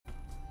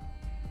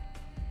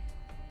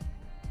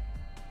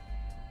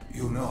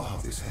You know how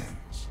this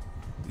ends.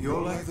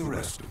 You're like the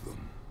rest of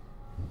them.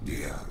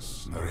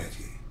 Diaz,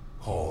 Moretti,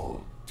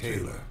 Hall,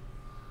 Taylor.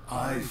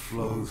 I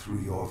flow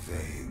through your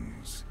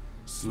veins,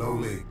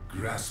 slowly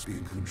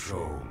grasping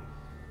control.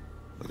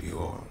 But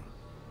you're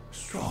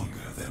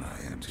stronger than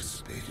I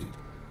anticipated.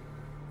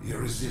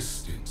 Your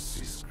resistance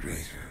is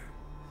greater.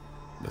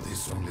 But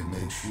this only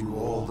makes you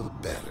all the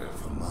better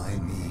for my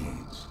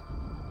needs.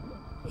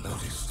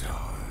 Lotus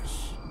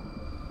Towers.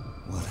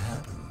 What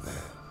happened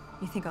there?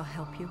 You think I'll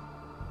help you?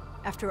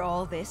 After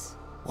all this?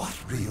 What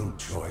real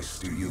choice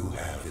do you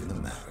have in the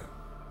matter?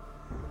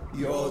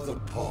 You're the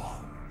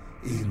pawn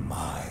in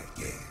my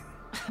game.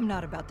 I'm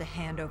not about to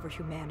hand over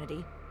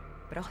humanity,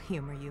 but I'll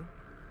humor you.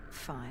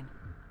 Fine.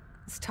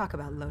 Let's talk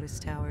about Lotus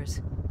Towers.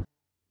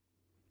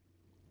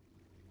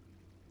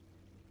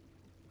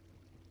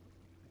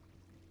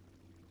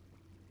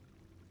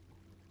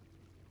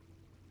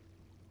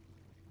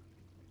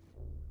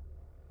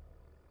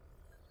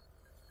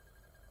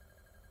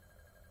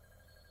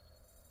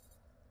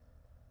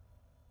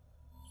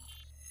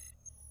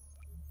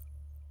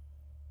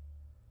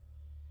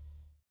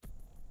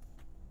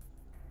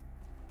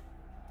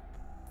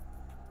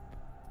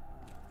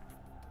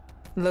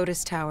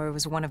 Lotus Tower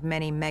was one of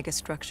many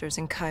megastructures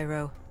in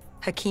Cairo.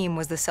 Hakim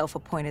was the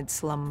self-appointed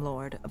slum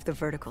lord of the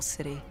vertical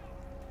city.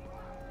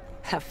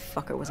 That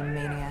fucker was a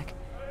maniac,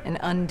 an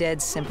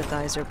undead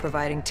sympathizer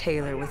providing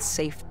Taylor with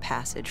safe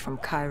passage from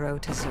Cairo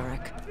to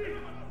Zurich.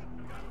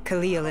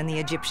 Khalil and the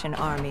Egyptian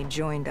army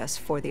joined us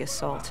for the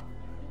assault.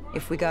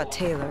 If we got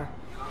Taylor,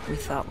 we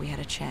thought we had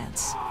a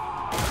chance.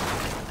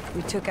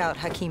 We took out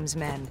Hakim's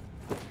men.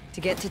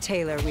 To get to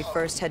Taylor, we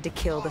first had to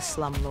kill the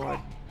slum lord,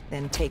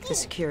 then take the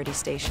security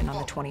station on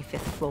the 25th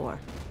floor.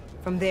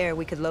 From there,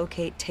 we could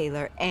locate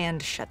Taylor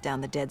and shut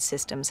down the dead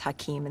systems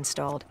Hakim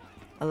installed,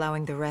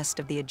 allowing the rest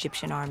of the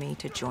Egyptian army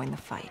to join the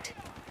fight.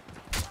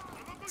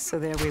 So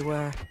there we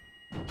were,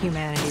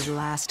 humanity's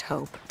last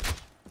hope.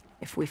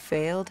 If we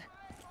failed,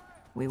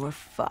 we were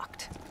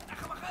fucked.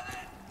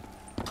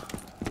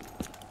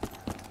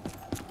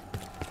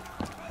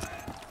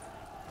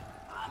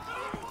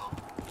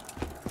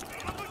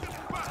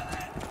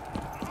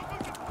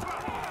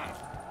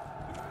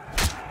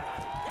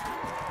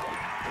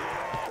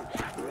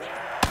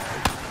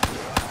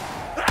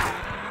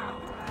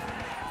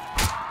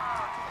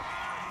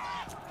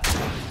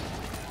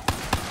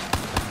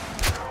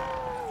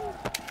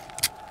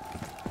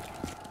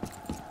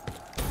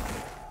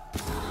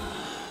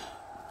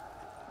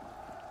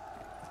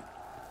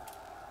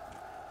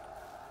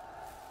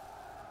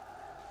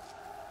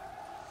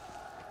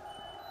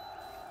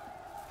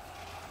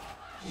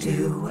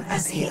 Do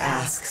as he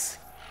asks.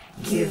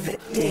 Give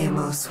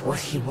Deimos what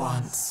he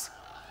wants.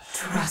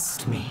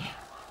 Trust me.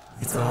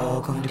 It's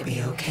all going to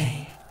be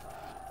okay.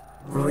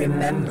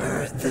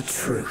 Remember the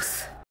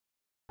truth.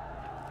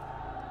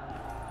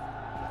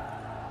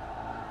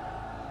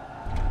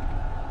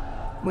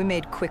 We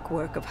made quick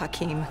work of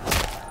Hakim.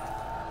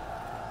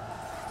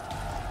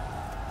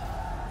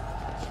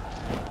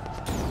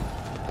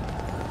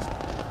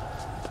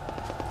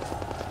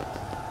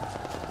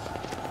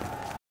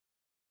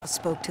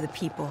 Spoke to the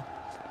people.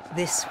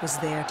 This was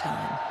their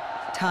time.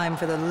 Time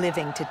for the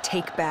living to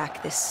take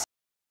back this.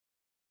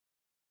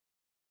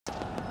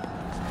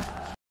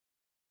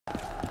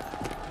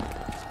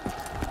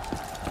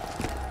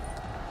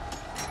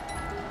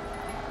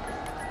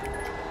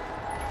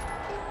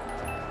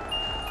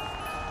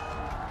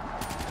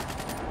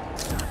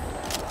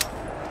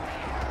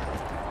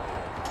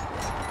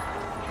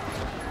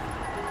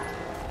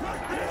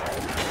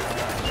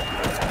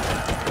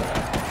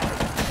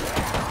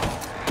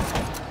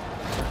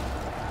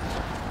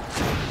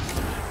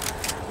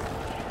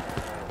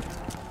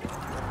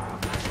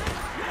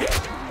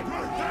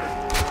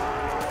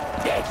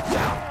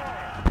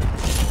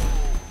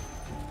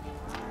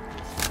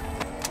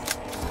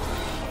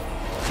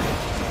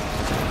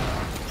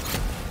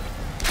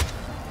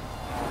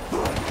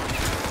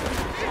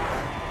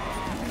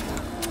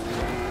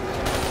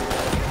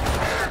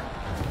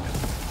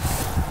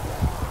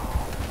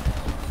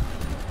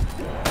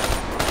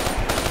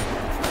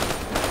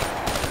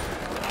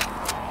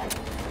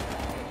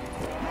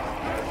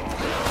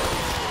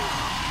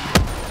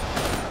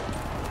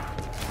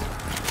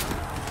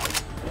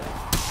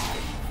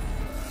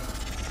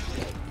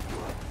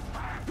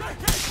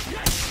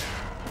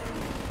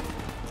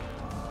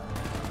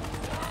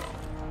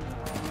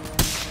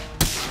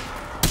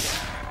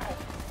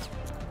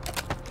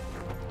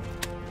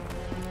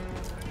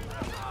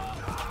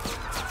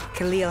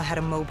 Khalil had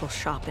a mobile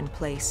shop in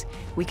place.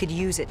 We could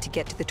use it to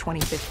get to the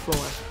 25th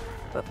floor.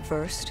 But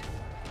first,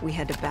 we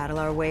had to battle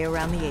our way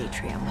around the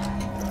atrium.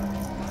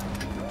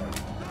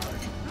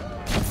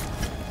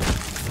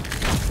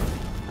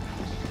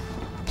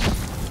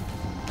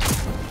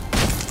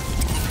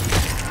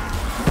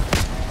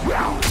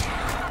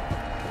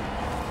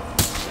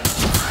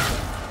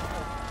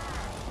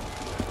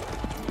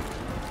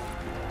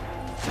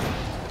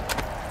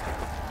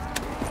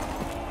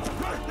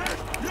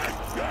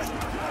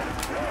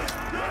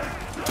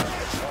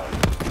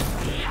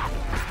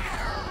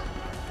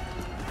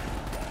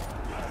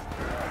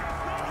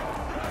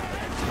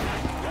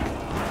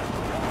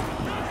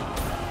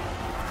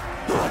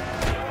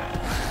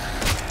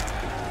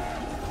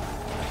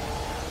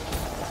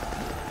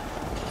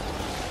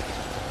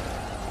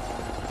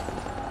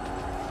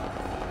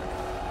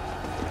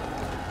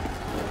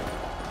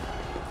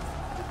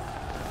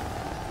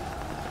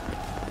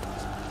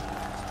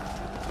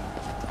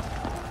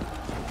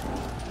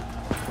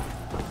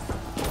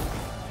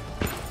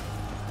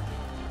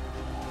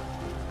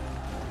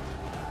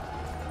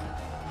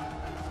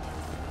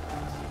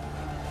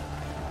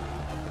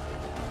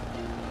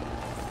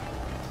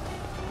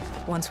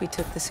 Once we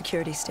took the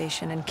security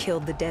station and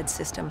killed the dead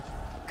system,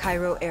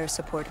 Cairo air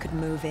support could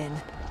move in.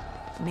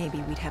 Maybe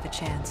we'd have a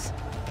chance.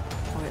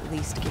 Or at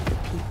least give the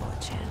people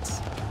a chance.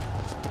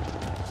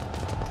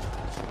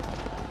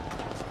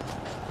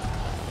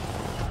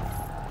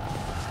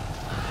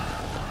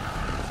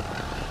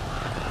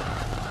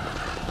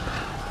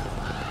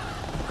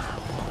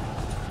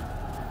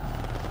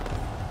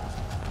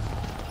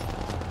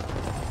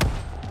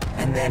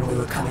 And then we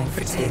were coming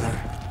for Taylor.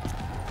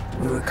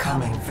 We were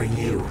coming for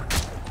you.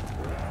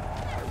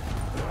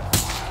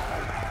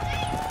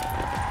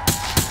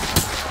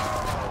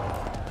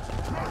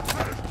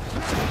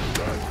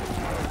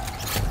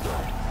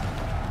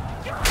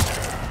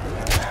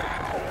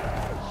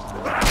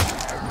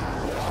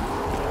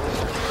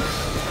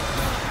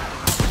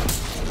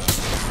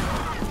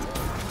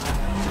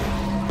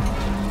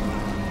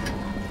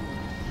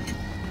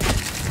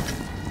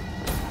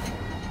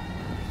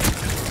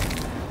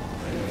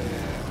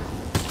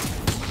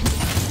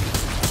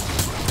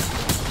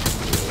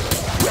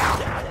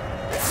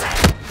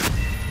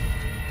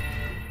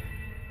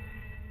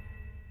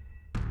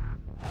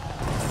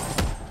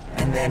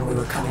 And then we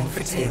were coming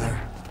for Taylor.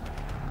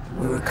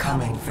 We were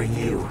coming for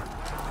you.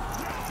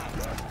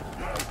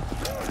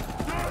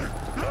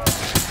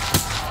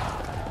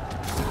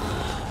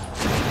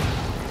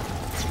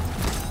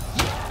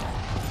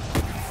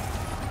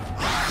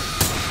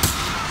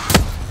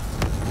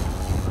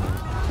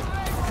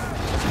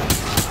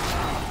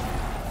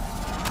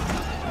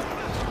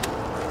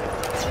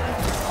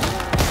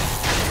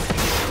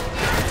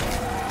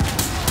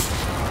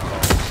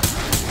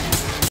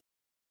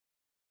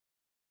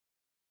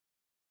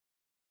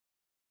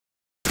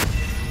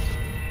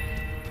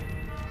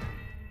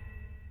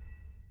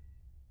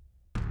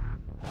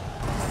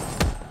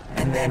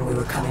 And then we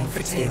were coming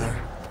for Taylor.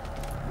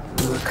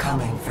 We were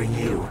coming for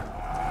you.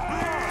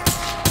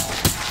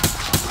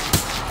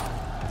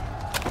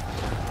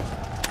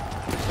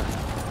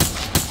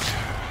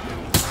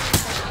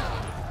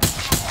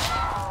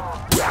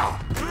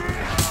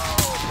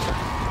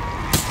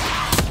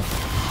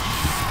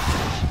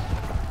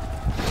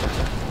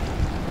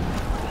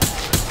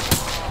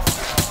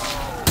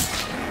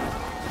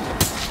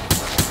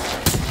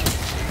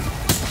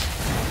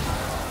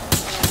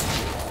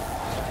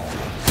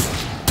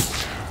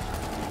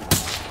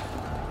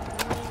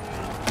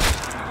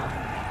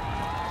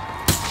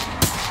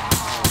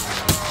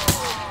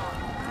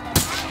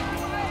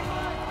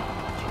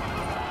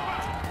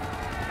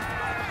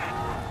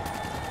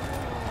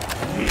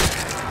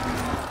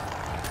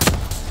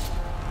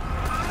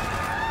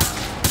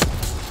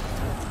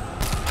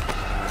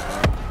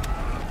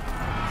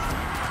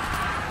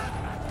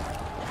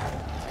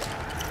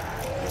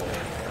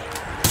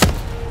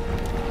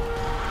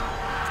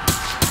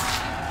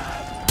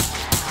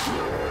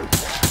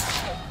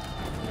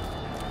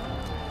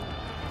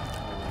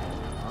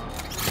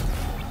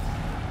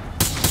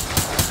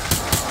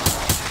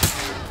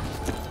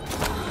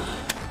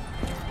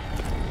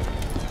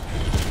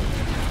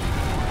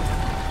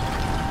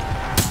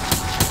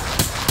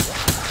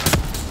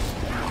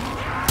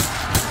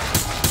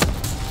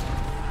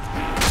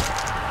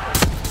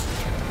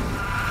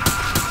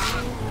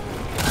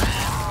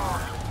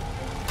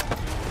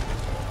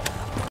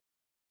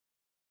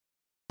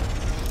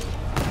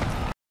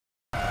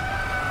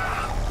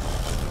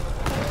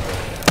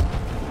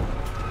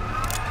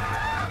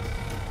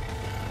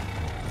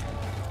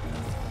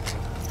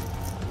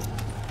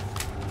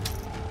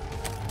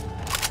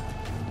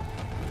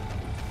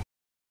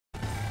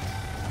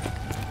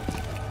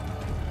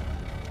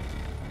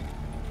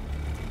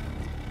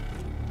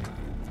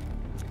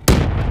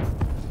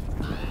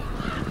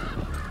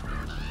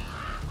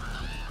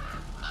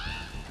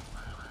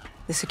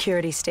 The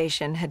security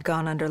station had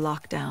gone under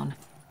lockdown.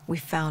 We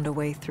found a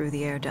way through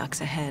the air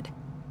ducts ahead.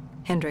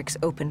 Hendricks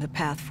opened the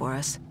path for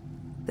us.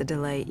 The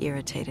delay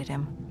irritated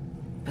him,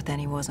 but then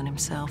he wasn't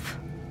himself.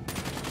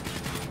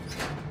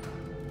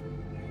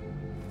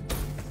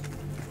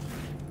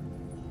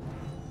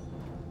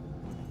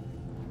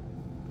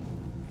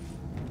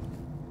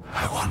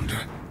 I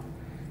wonder,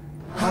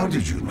 how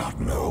did you not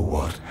know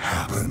what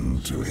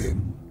happened to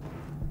him?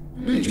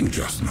 Did you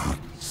just not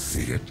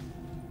see it?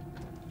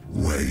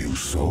 Were you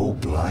so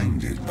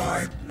blinded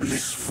by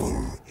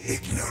blissful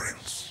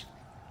ignorance?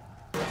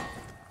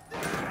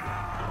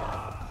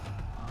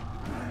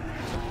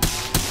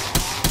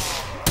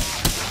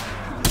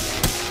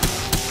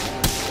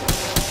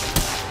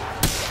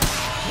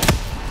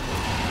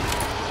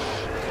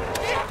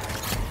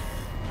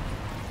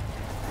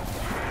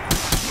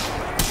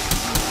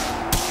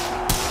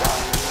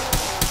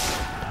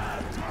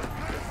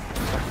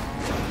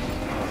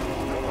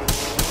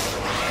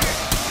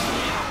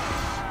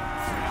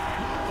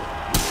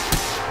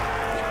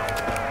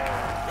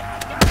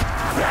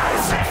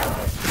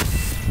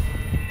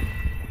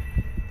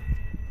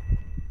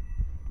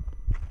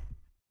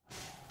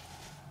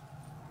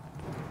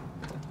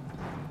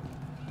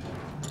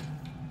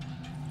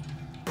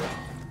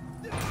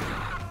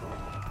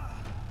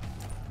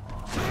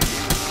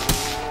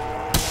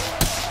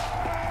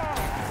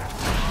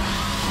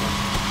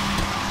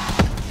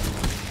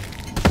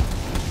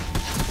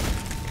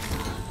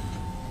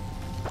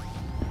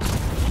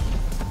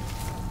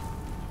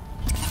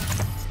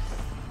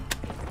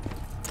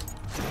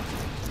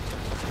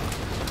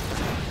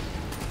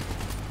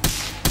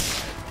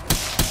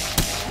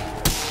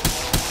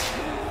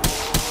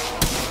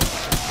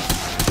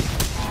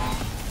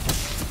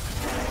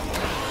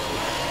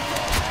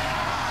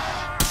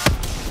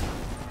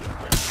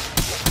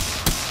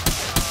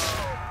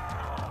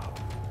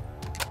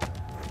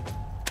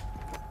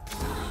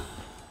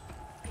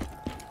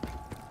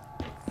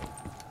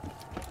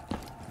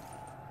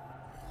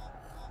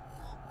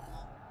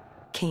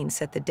 hurricane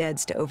set the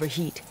deads to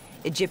overheat,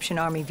 Egyptian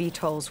army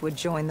VTOLs would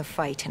join the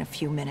fight in a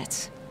few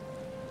minutes.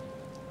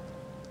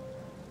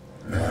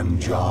 And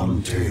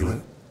John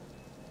Taylor?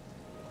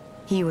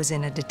 He was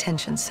in a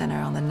detention center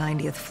on the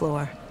 90th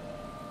floor,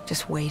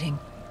 just waiting.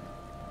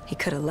 He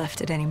could have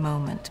left at any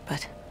moment,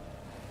 but...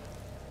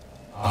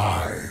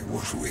 I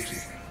was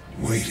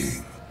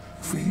waiting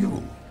for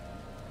you.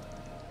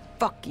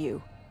 Fuck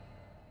you.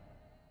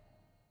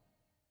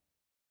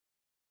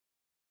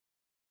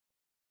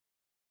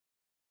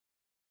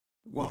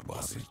 What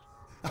was it?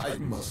 I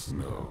must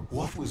know.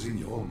 What was in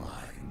your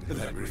mind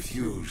that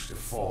refused to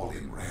fall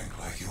in rank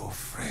like your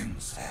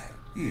friends had?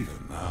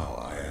 Even now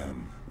I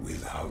am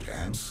without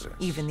answers.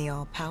 Even the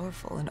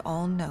all-powerful and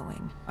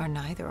all-knowing are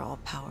neither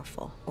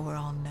all-powerful or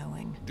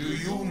all-knowing. Do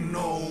you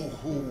know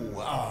who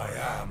I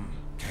am?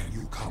 Can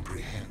you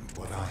comprehend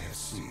what I have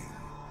seen?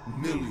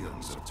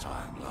 Millions of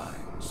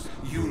timelines,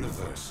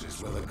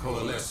 universes where the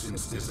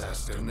coalescence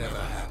disaster never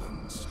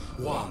happens,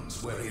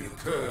 ones where it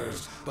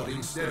occurs, but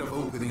instead of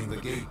opening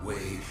the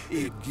gateway,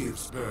 it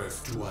gives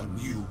birth to a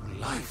new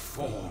life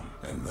form.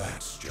 And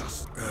that's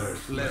just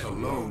Earth, let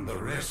alone the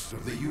rest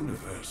of the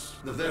universe.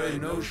 The very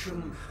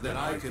notion that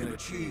I can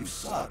achieve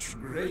such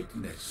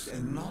greatness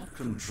and not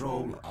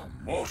control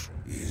a mortal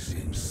is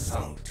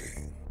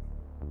insulting.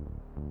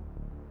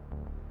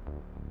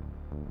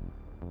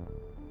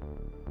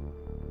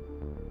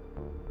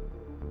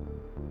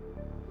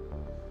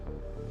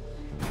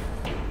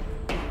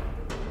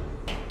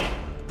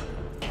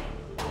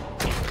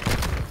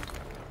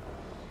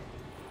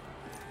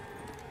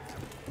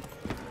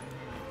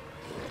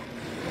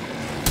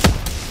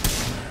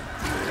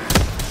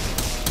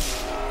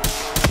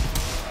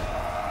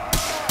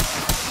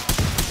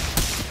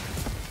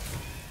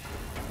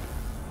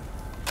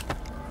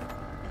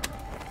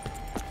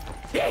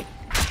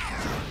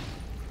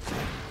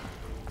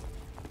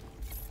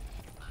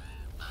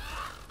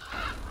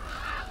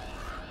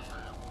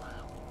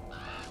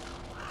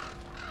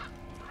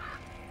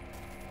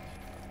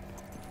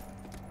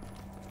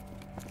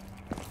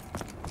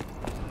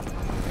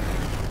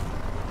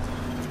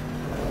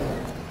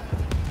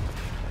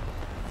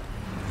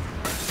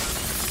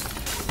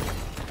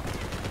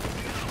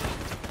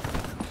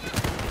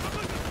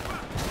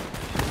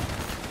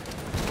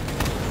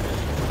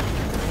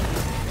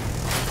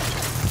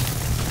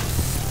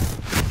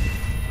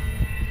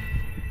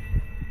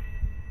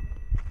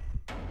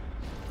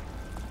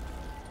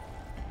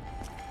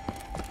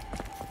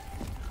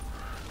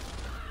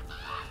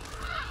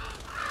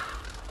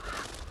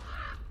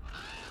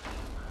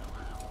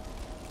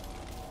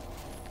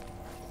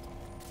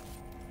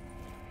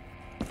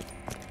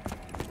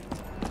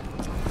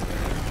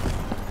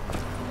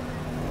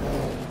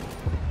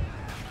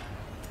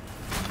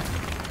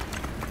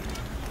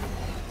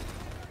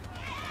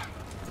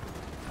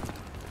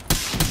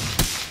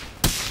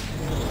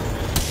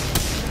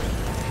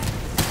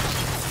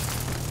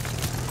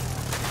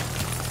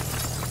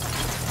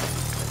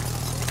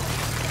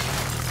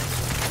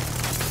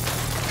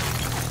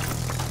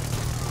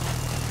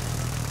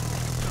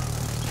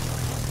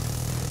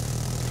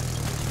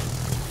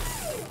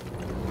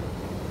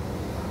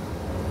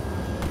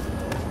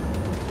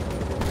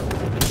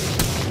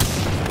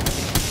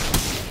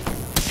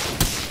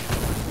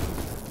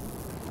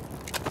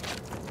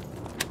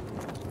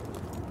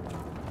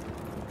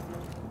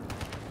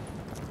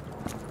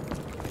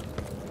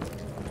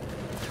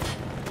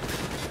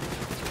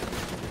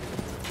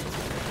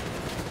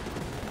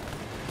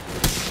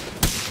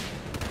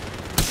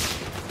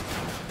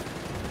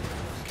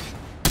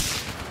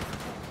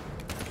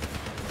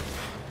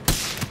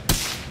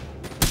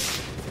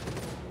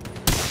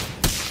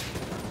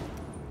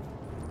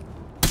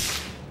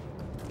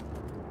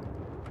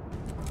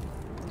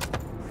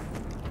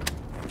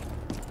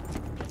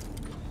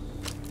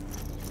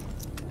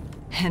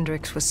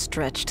 Hendrix was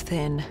stretched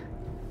thin.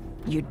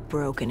 You'd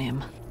broken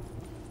him.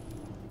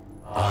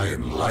 I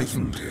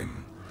enlightened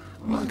him,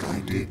 like I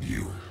did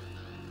you.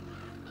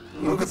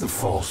 Look at the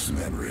false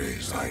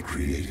memories I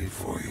created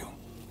for you.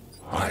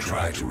 I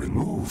tried to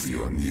remove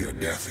your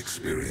near-death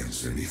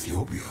experience in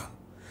Ethiopia.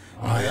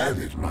 I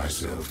added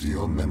myself to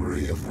your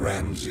memory of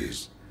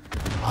Ramses.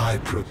 I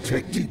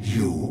protected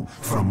you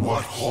from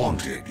what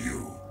haunted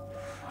you.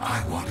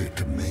 I wanted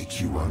to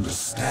make you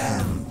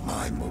understand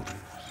my motives.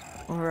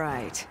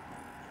 Right.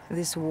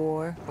 This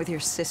war with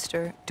your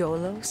sister,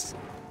 Dolos?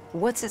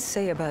 What's it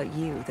say about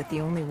you that the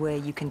only way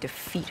you can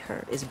defeat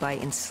her is by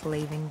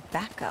enslaving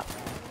backup?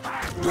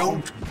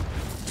 Don't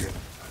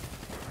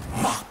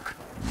mock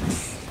me.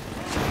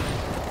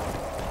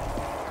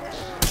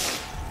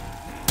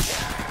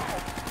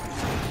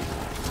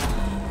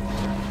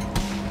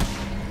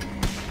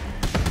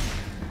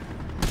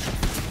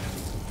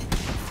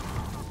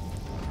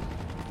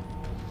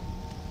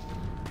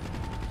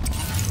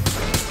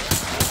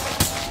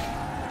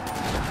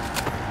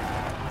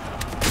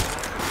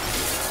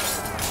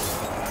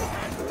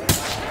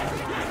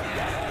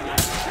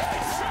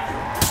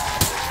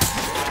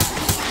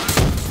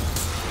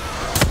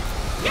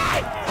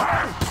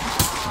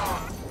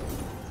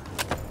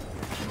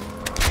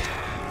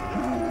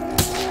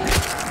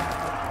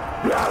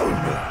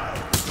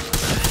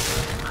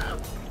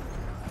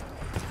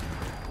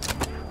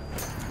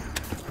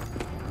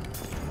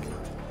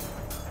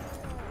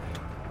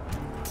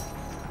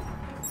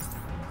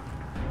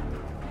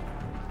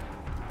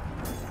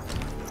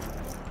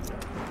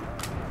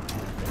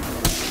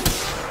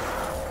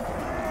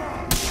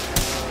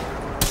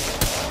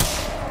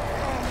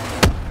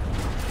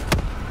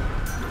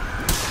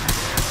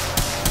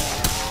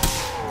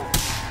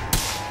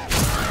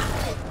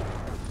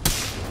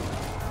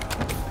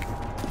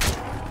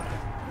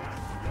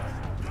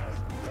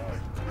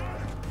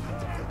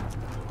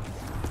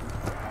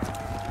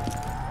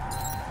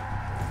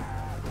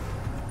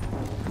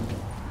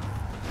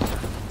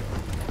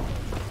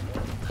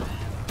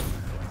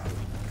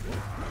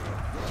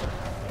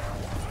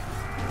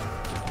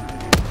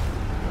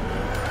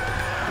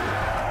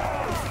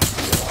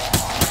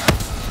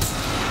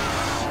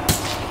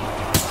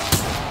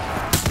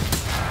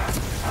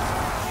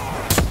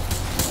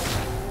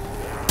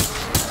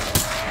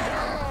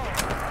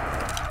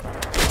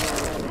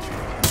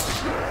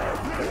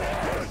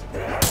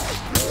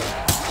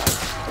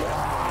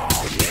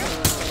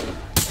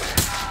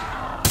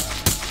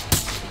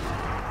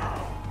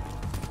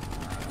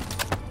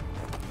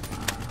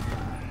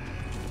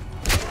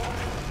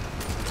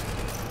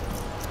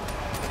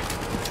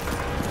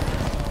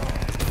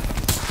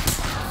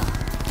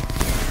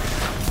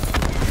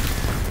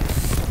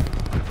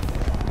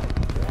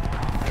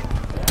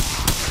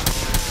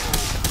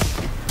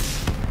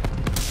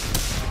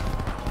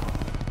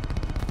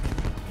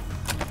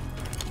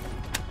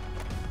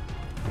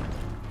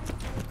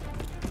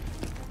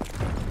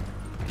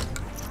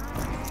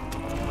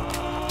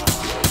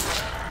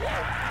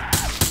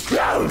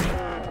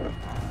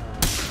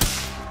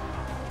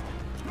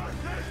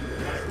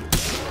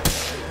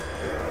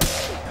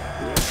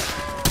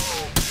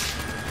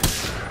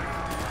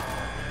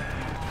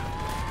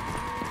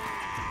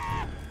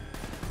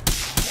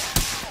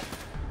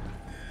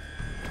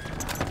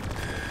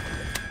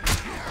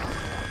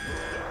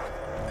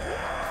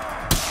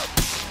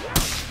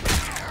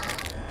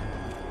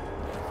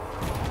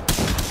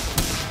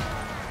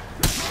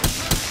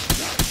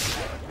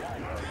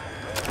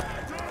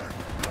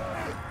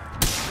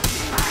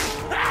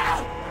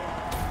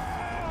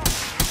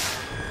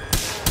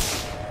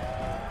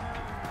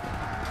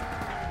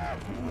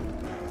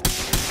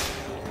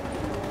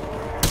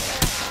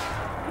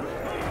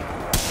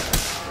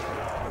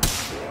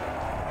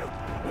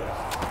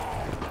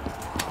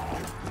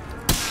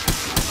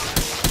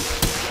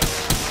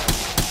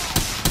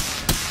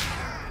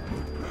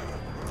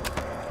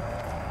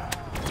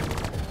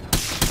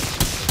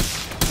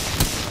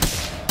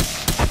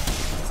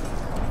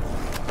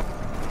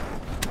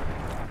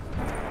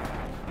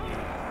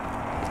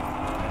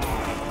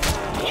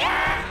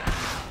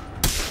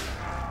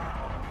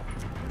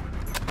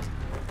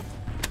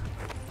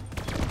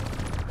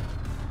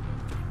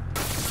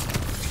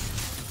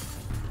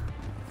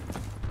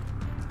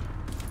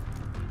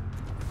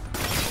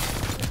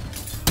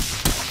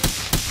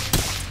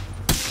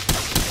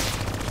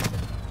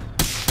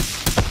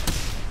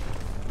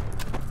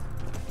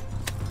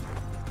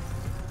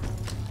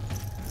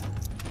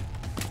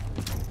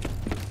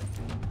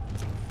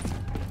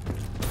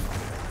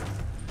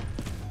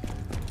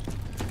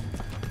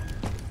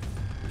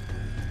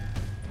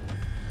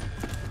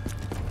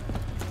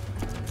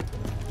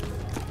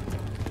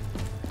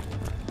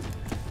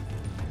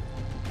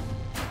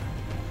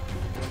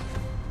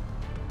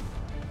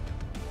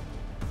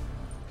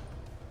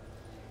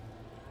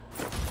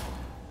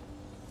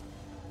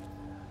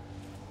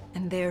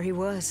 And there he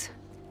was.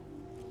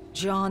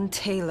 John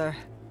Taylor.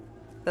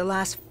 The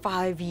last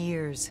 5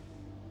 years,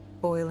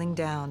 boiling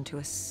down to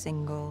a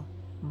single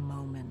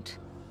moment.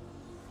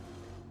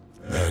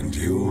 And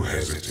you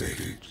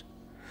hesitated.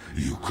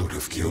 You could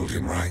have killed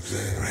him right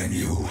there, and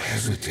you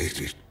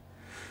hesitated.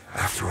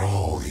 After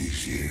all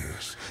these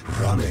years,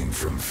 running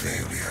from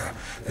failure,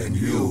 and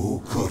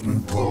you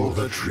couldn't pull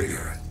the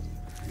trigger.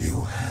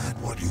 You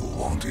had what you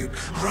wanted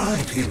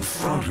right in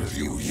front of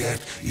you,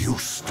 yet you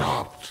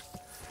stopped.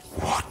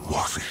 What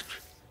was it?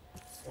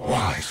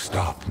 Why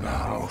stop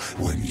now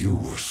when you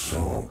were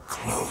so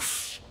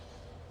close?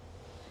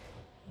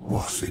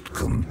 Was it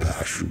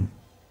compassion?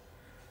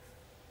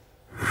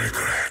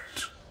 Regret?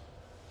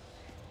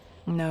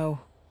 No.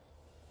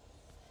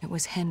 It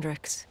was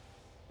Hendrix.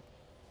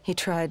 He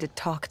tried to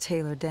talk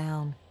Taylor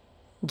down,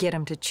 get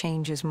him to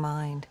change his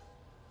mind.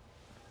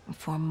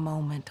 For a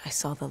moment, I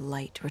saw the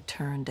light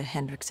return to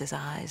Hendrix's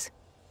eyes.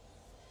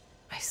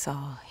 I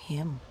saw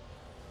him.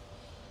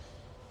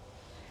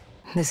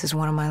 This is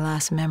one of my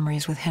last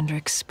memories with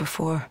Hendrix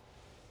before...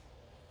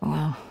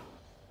 well,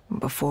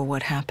 before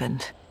what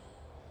happened.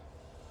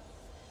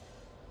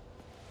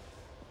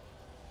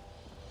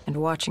 And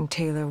watching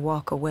Taylor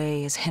walk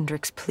away as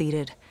Hendrix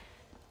pleaded,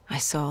 I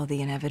saw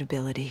the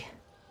inevitability.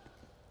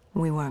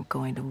 We weren't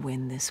going to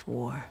win this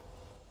war.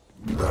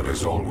 But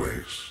as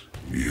always,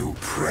 you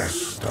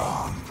pressed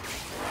on.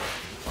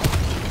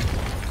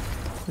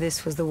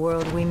 This was the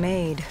world we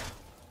made.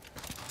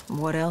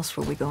 What else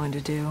were we going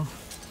to do?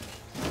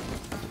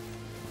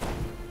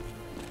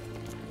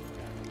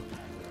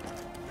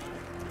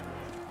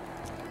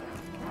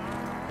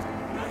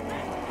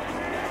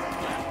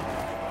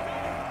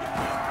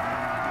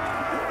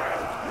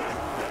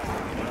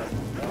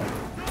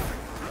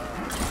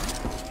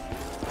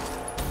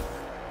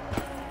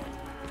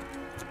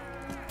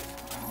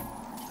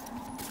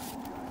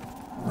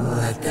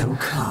 Let them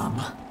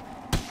come.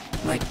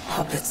 Like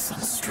puppets on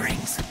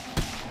strings.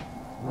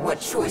 What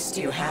choice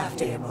do you have,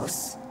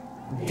 Deimos?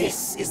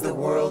 This is the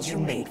world you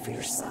made for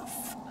yourself.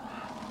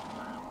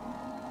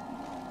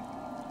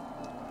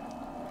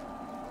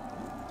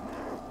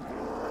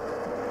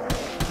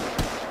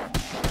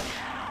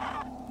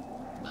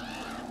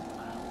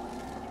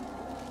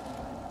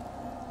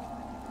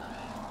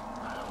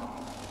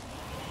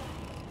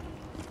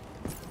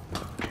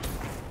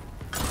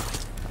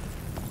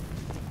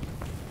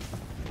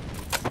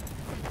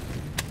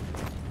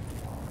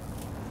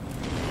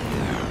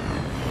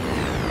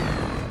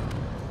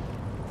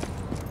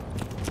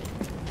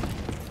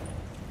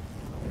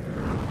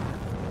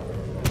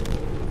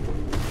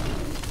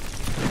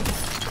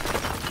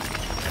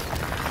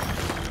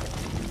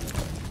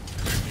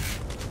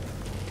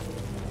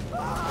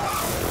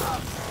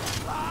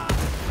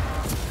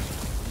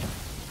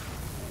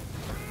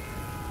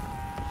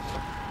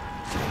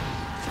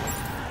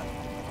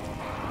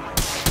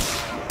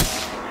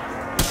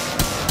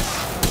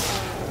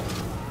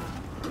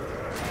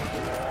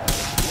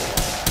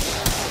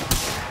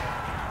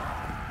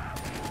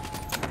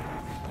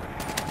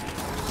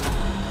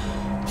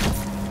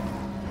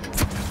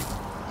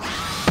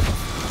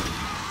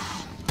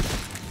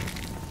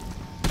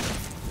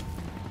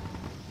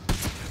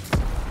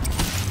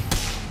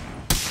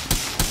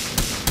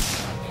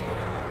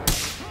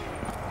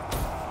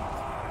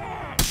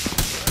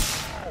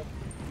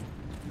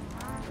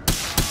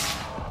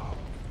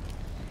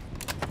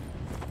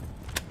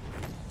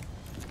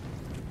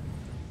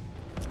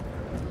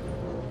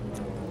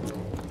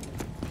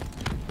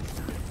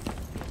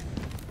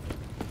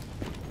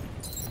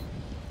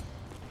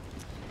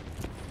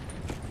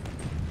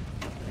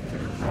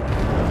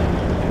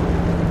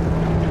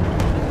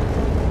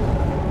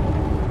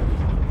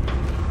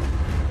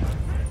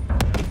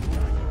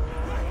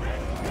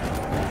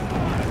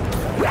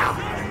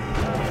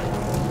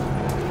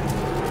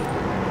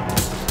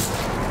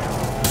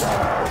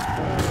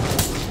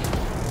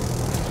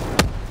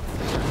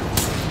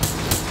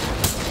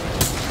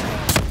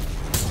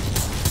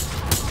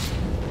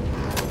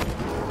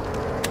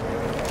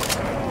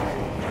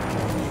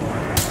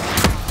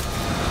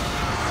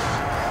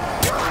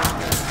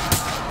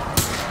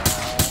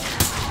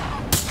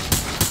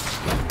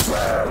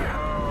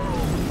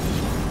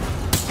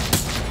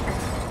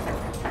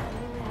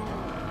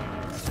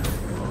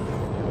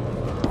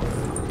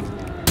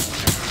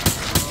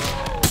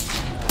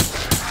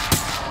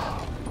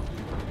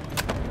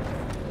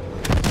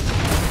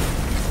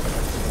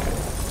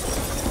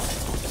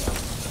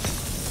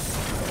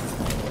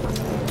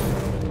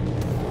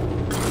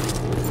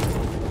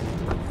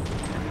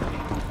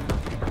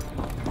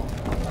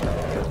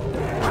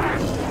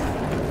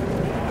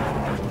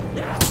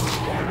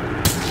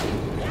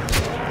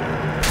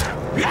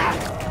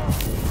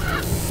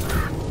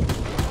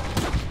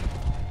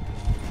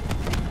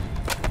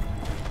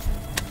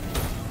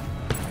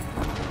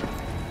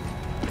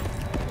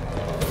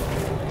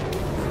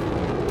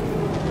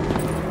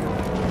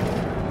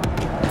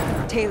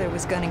 Taylor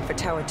was gunning for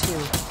Tower 2.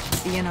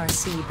 The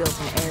NRC built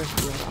an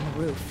airfield on the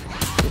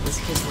roof. It was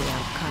his way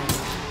out of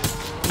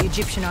Cairo. The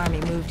Egyptian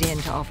army moved in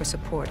to offer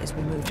support as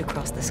we moved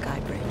across the sky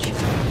bridge.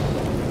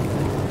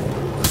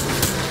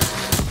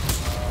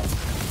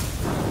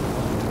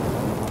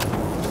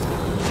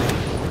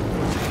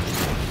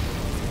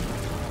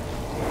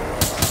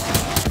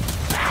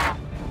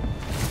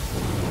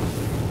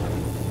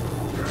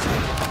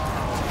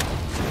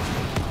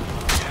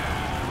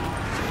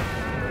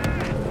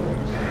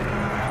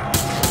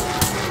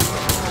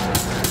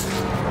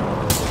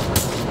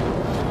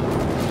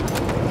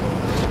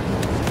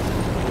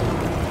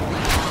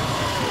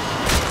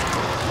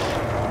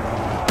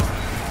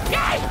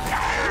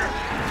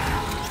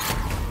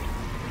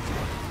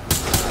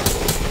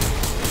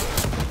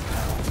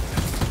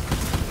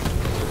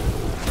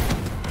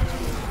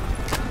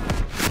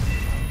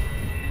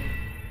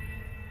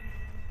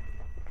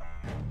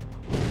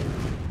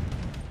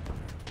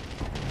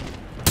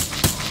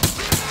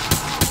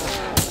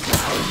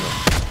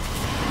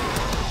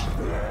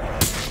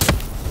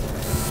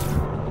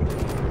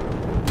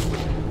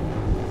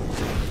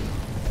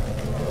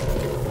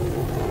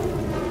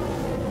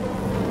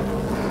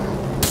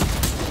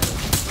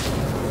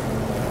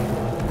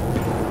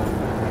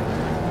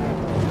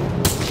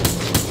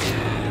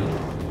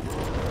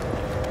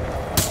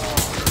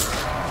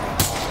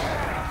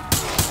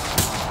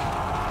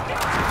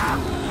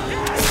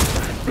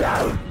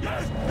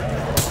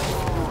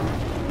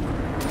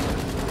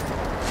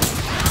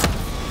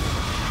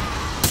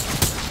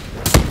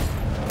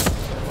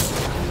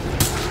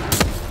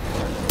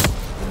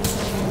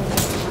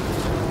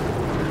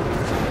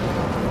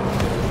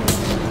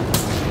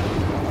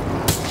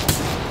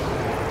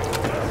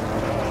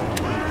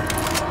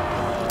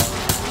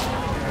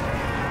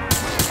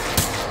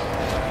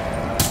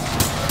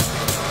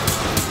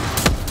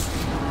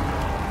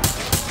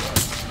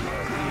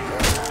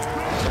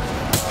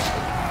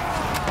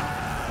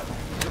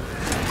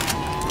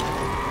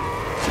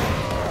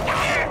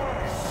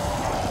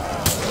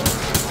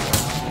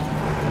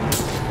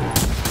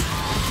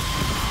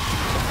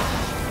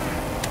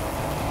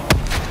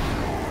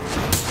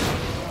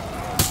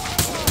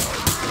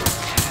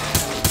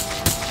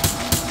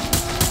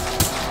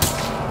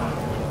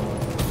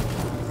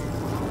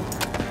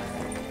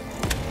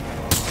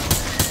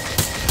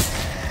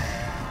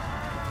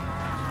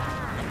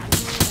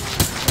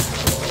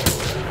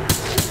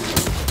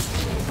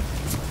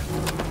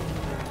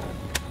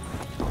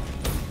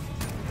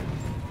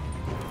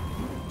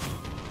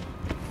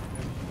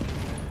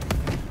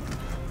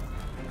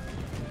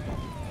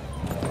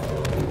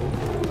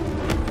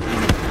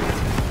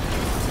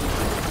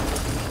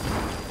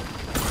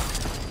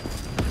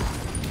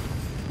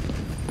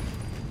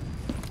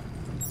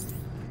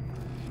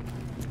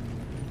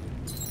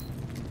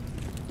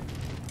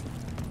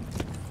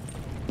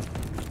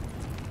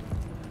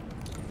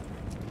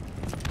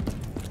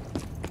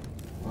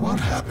 What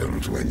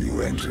happened when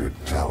you entered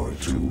Tower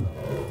 2?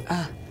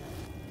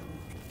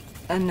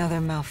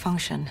 Another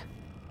malfunction.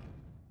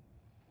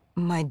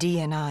 My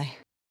DNI.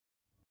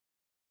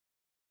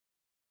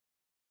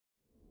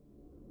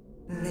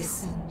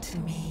 Listen to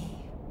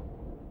me.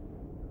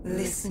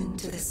 Listen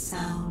to the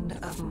sound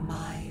of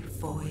my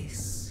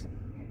voice.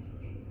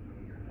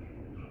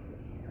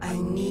 I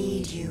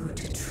need you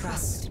to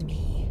trust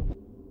me.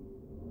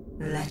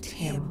 Let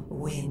him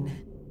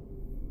win.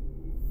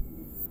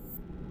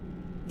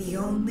 The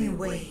only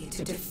way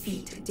to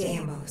defeat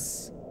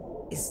Deimos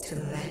is to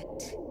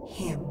let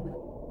him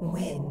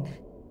win.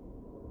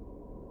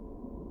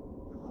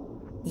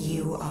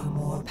 You are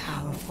more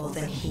powerful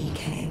than he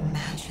can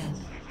imagine.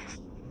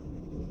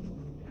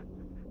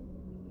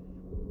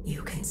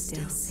 You can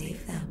still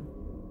save them.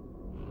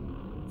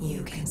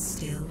 You can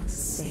still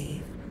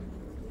save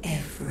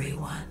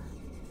everyone.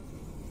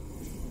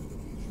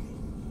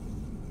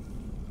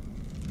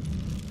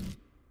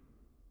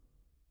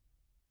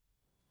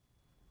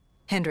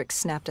 Hendrix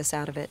snapped us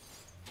out of it.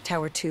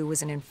 Tower 2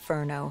 was an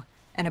inferno,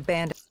 an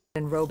abandoned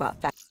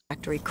robot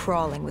factory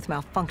crawling with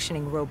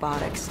malfunctioning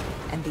robotics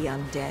and the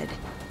undead.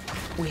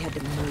 We had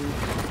to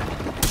move.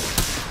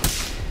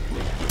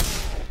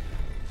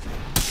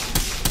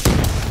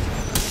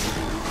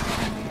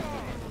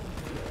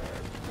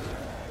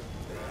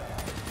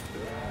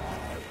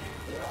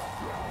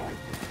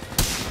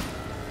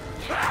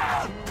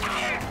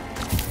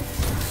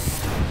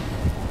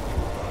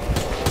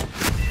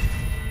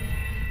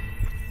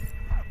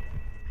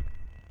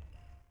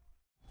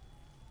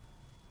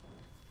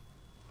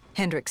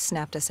 Hendrix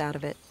snapped us out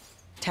of it.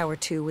 Tower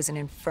 2 was an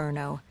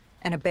inferno,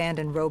 an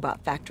abandoned robot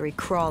factory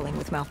crawling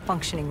with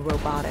malfunctioning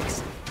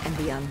robotics and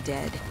the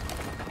undead.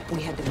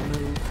 We had to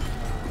move.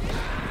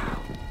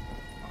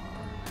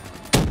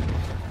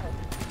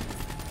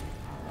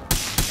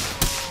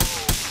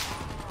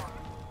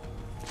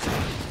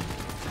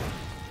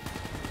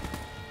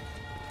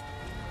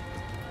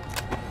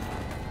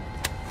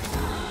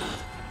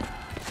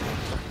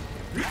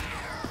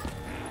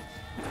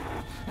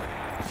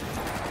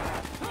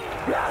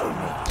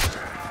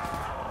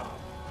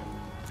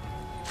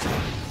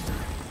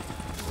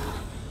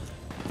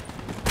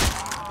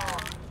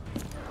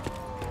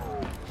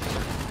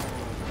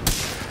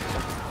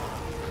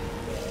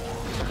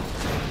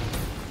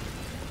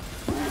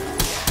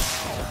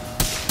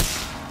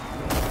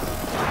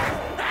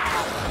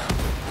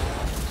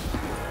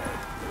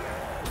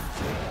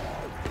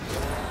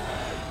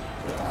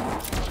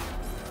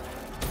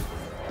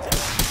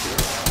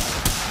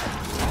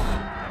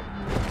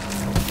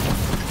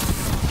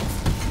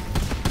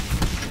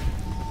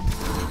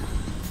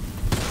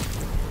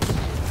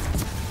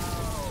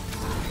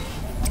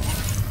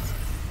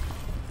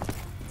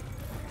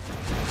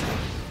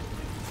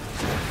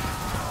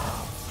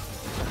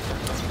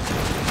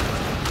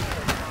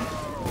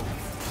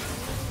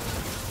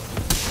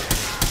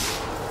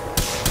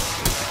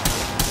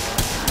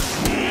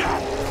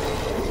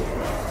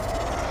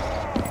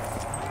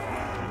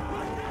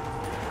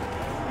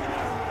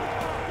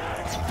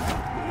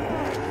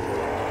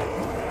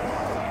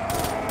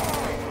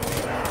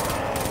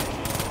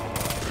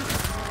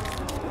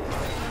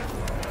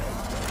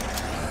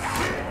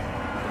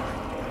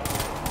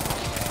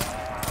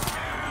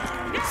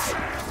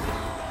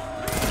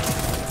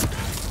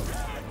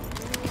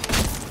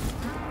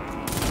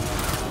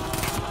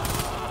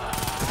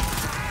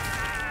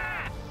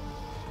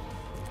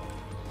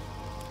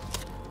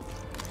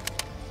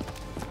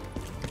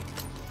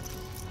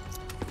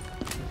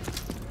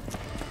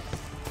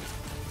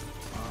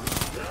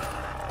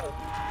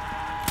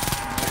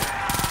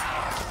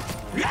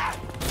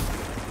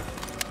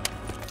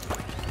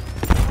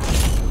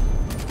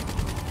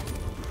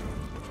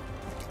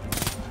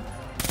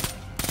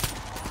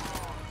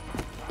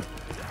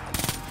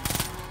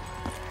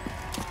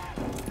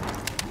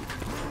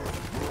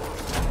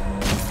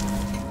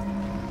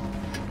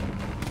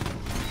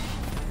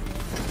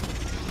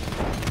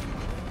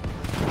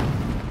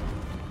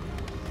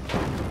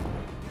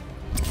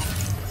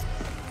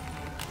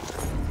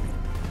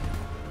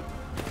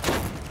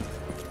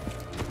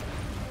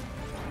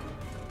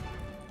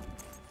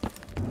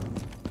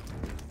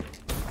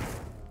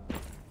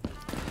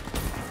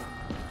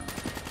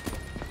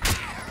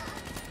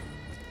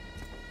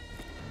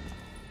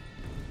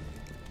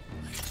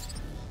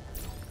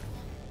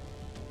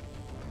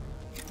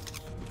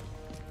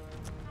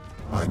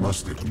 I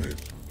must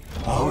admit,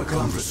 our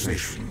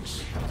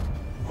conversations,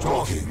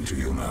 talking to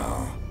you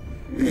now,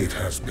 it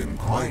has been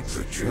quite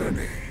the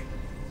journey.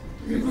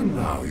 Even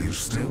now, you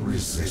still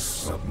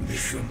resist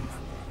submission.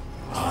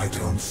 I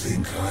don't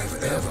think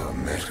I've ever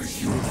met a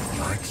human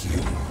like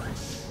you.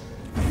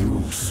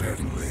 You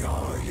certainly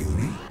are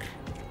unique.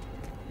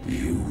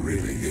 You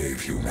really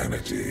gave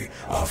humanity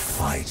a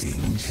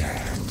fighting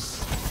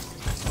chance.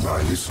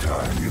 By this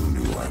time, you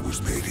knew I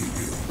was baiting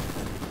you,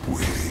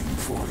 waiting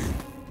for you.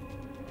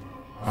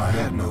 I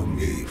had no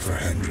need for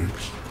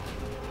Hendricks.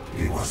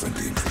 He wasn't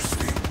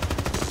interesting.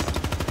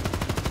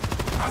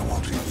 I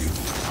wanted you.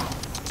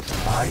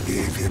 I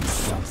gave him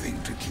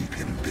something to keep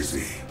him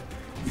busy.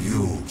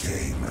 You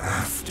came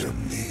after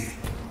me.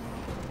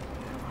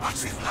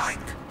 What's it like?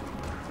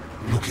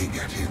 Looking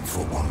at him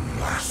for one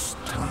last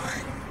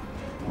time.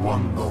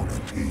 One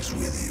moment he's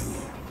with you.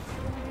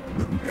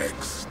 The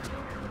next.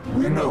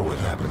 We know what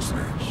happens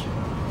next.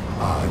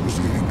 I was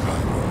leaving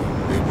Cairo.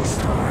 It was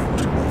time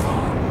to move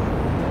on.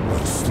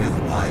 But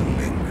still I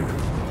linger.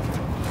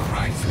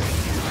 I think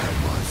you had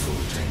my full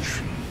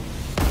attention.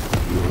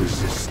 Your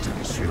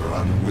resistance, your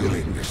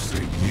unwillingness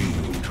to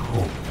yield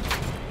hope.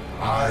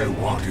 I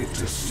wanted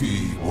to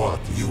see what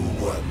you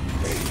were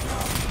made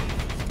of.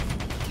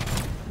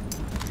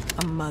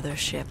 A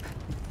mothership.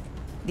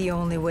 The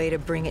only way to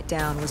bring it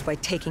down was by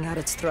taking out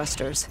its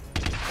thrusters.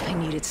 I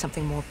needed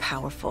something more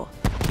powerful.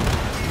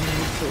 And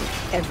you threw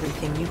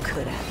everything you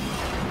could at me.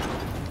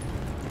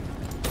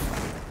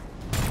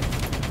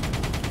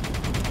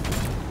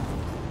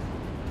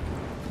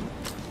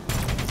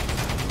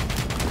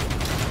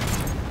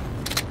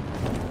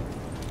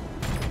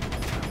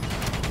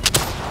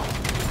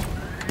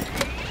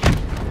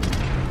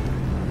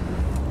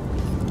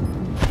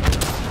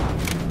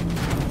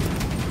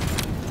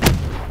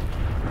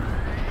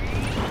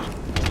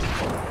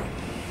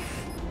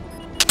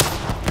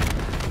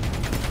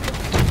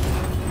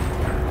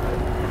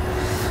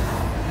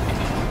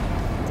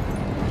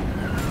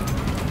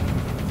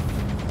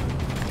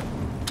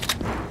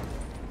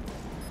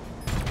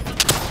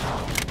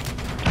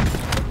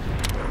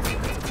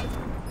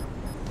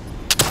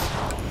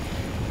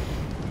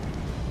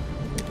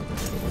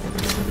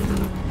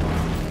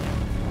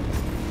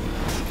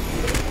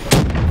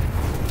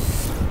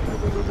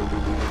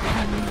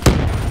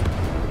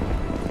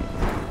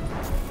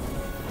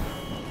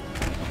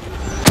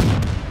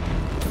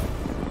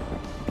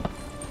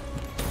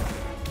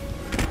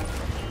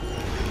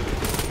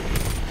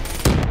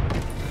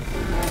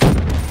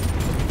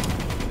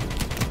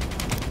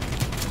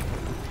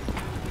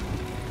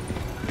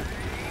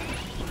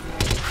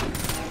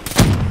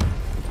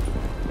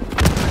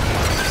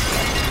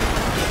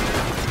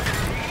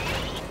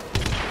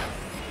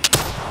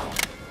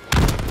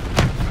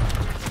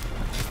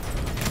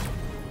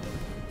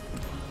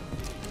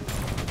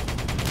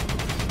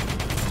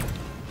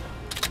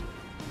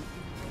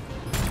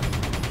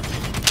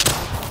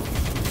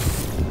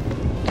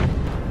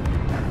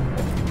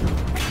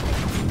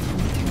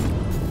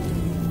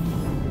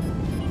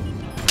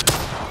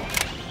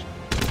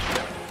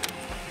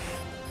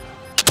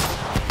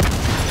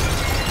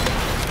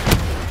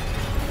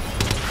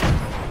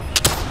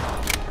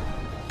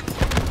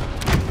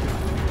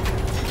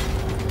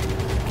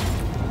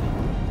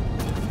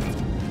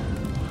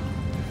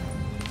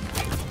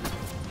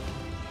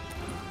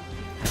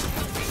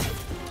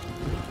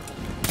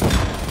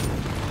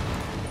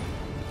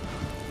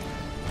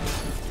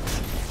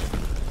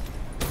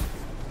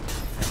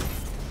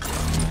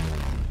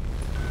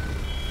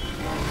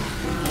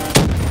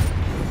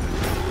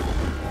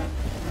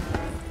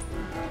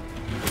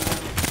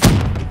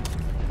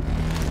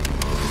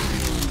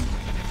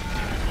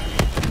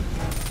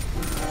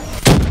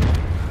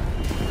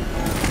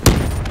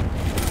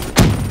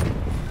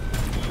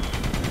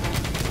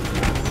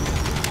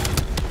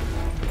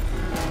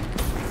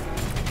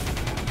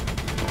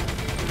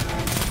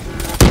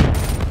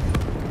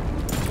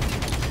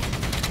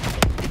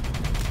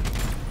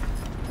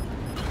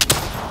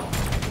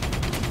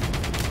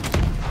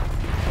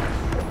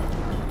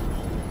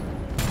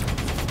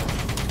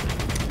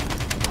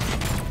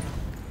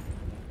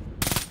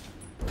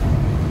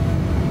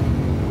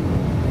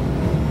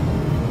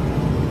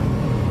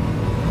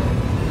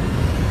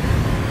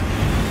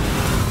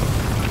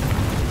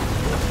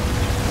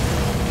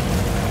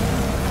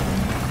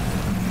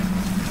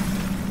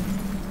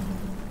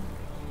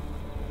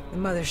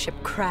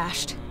 mothership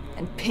crashed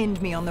and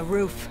pinned me on the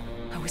roof.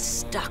 I was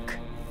stuck.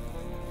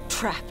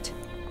 Trapped.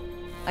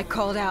 I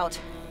called out,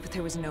 but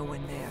there was no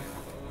one there.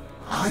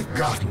 I'd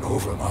gotten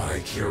over my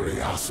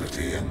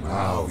curiosity, and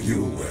now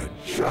you were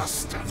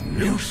just a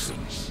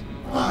nuisance.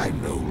 I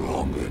no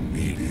longer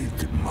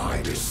needed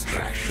my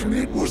distraction.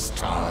 It was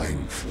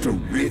time to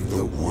rid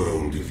the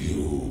world of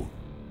you.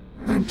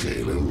 And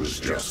Taylor was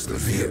just the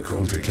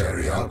vehicle to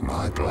carry out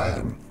my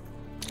plan.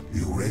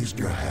 You raised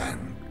your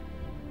hand,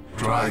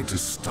 tried to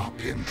stop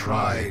him,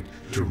 tried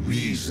to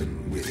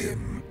reason with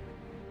him.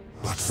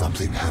 But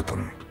something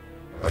happened.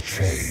 A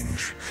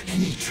change.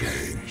 He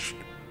changed.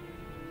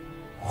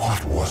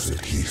 What was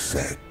it he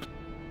said?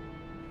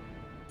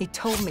 He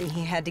told me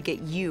he had to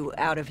get you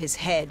out of his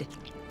head.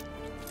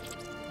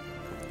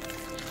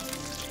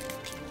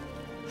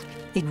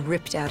 He'd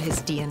ripped out his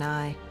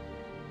DNI,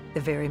 the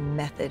very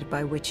method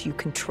by which you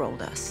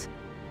controlled us.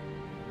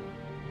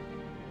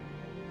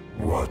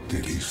 What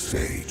did he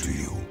say to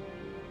you?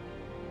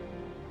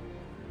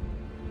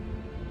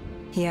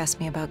 He asked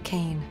me about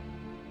Kane.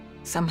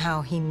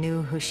 Somehow he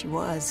knew who she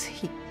was.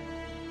 He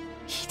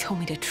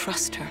told me to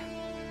trust her.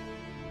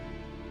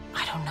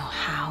 I don't know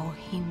how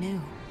he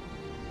knew.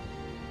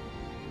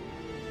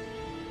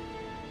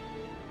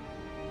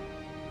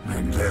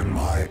 And then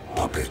my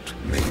puppet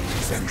made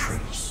his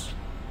entrance.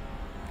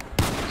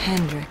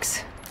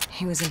 Hendricks.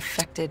 He was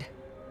infected.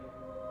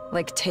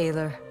 Like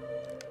Taylor.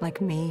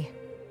 Like me.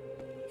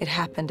 It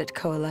happened at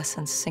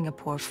Coalescence,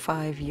 Singapore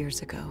 5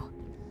 years ago.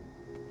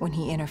 When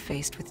he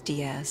interfaced with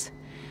Diaz.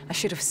 I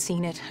should have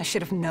seen it. I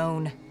should have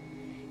known.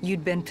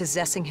 You'd been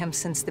possessing him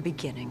since the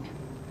beginning.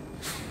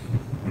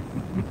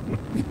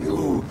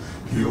 You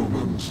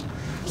humans,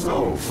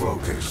 so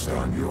focused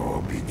on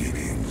your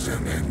beginnings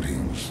and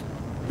endings.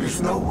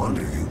 It's no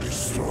wonder you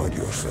destroyed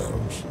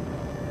yourselves.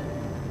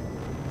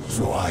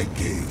 So I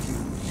gave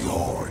you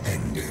your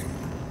ending.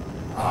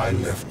 I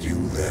left you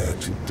there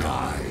to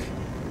die.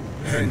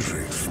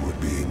 Hendricks would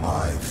be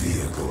my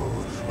vehicle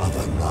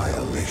of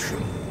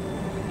annihilation.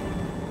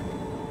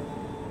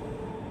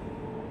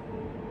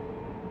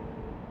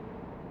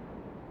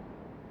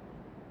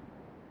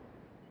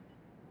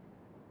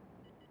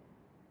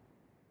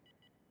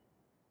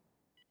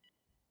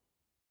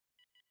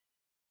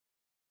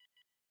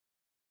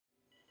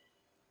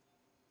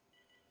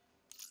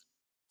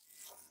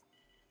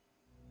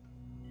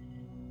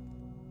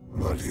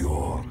 But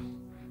your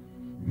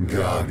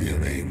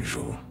guardian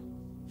angel,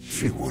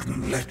 she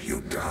wouldn't let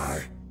you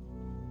die.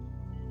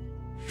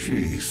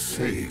 She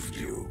saved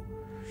you.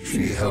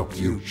 She helped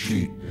you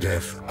cheat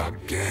death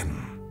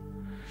again.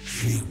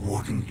 She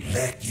wouldn't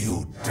let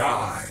you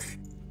die.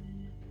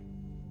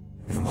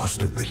 You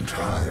must have been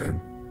tired.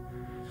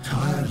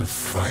 Tired of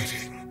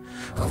fighting,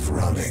 of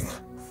running,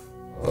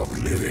 of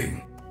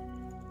living.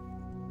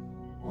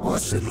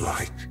 What's it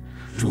like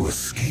to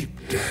escape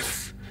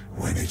death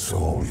when it's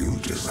all you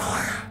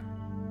desire?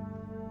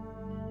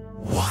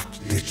 What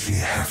did she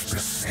have to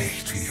say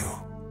to you?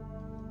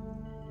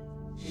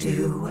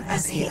 Do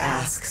as he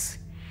asks.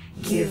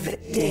 Give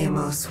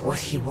Deimos what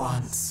he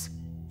wants.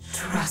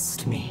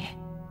 Trust me.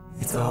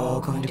 It's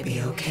all going to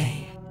be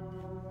okay.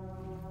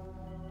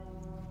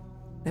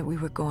 That we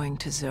were going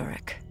to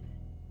Zurich.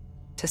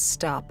 To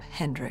stop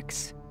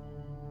Hendricks.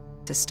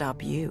 To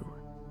stop you.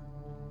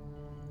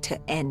 To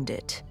end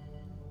it.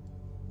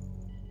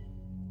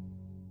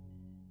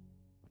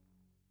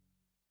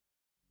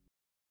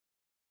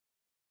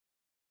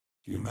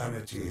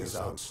 Humanity has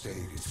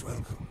outstayed its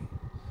welcome.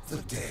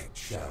 The dead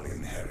shall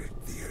inherit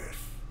the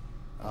earth.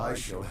 I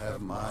shall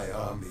have my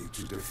army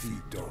to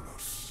defeat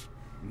Dolos.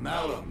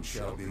 Malum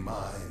shall be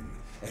mine,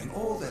 and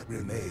all that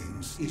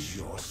remains is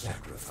your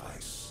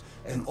sacrifice,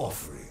 an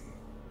offering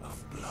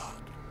of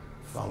blood.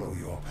 Follow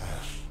your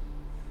path.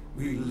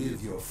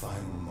 Relive your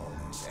final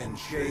moments and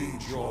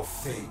change your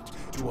fate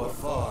to a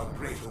far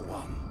greater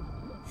one.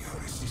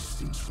 Your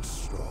resistance was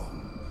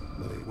strong,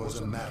 but it was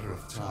a matter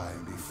of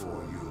time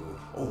before you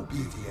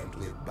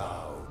obediently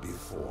bowed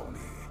before me,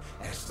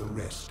 as the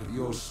rest of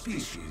your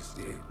species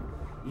did.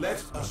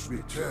 Let us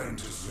return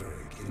to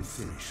Zurich and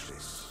finish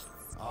this.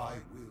 I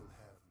will